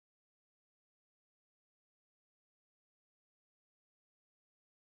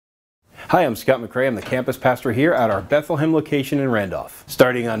Hi, I'm Scott McRae. I'm the campus pastor here at our Bethlehem location in Randolph.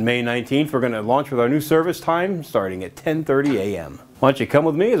 Starting on May 19th, we're going to launch with our new service time starting at 10:30 a.m. Why don't you come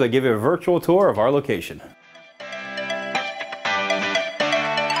with me as I give you a virtual tour of our location.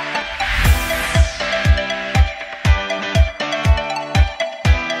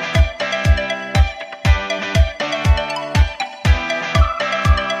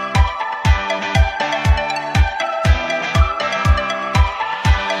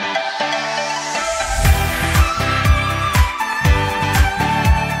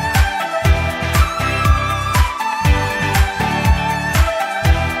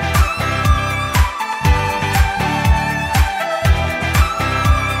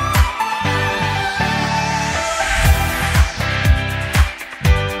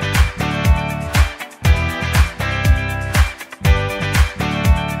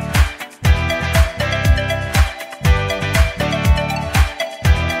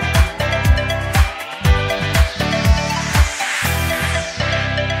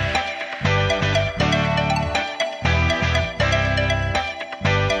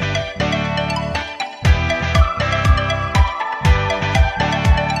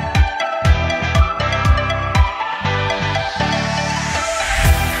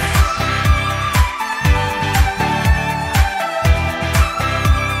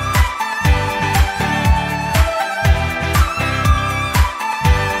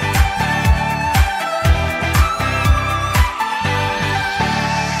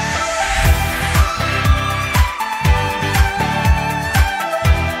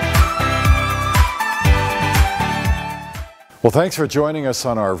 Well, thanks for joining us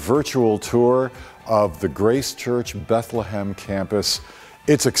on our virtual tour of the Grace Church Bethlehem campus.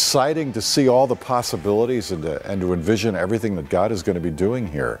 It's exciting to see all the possibilities and to envision everything that God is going to be doing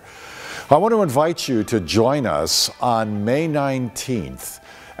here. I want to invite you to join us on May 19th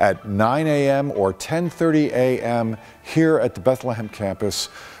at 9 a.m. or 10:30 a.m. here at the Bethlehem campus.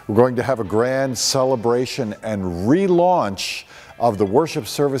 We're going to have a grand celebration and relaunch of the worship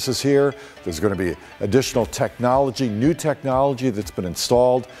services here. There's going to be additional technology, new technology that's been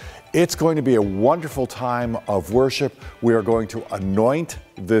installed. It's going to be a wonderful time of worship. We are going to anoint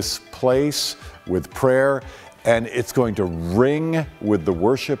this place with prayer, and it's going to ring with the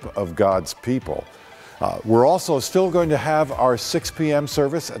worship of God's people. We're also still going to have our 6 p.m.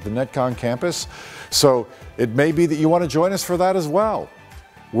 service at the Netcon campus, so it may be that you want to join us for that as well.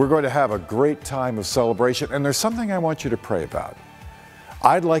 We're going to have a great time of celebration, and there's something I want you to pray about.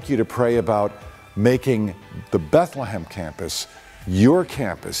 I'd like you to pray about making the Bethlehem campus, your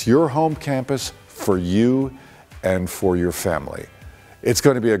home campus for you and for your family. It's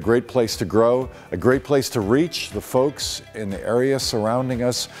going to be a great place to grow, a great place to reach the folks in the area surrounding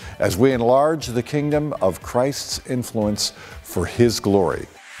us as we enlarge the kingdom of Christ's influence for His glory.